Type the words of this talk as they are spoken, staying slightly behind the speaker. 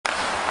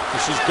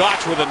This is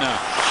Gotch with it now.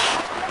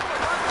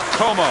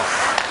 Como.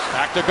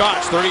 Back to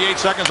Gotch. 38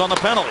 seconds on the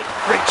penalty.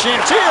 Great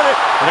chance. He hit it.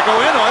 Did it go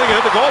in? I think it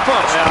hit the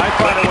goalpost. Yeah, I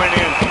thought it went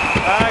in.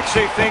 I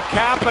actually think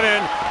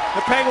Kapanen,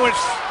 the Penguins'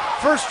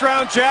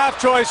 first-round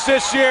draft choice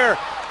this year,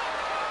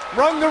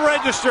 rung the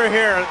register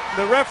here.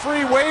 The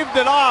referee waved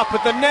it off,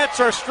 but the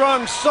nets are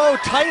strung so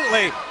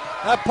tightly.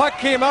 That puck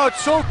came out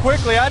so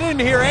quickly. I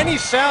didn't hear any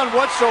sound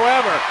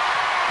whatsoever.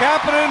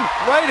 Kapanen,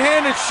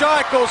 right-handed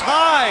shot, goes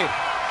high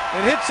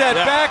and hits that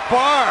back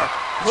bar.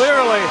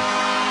 Clearly.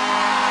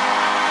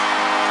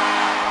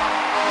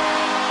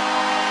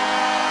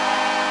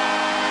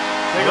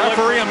 The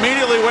referee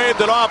immediately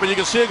waved it off, but you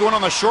can see it going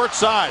on the short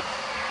side.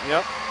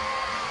 Yep.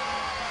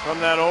 From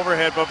that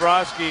overhead,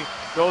 Bobrovsky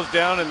goes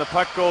down and the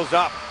puck goes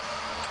up.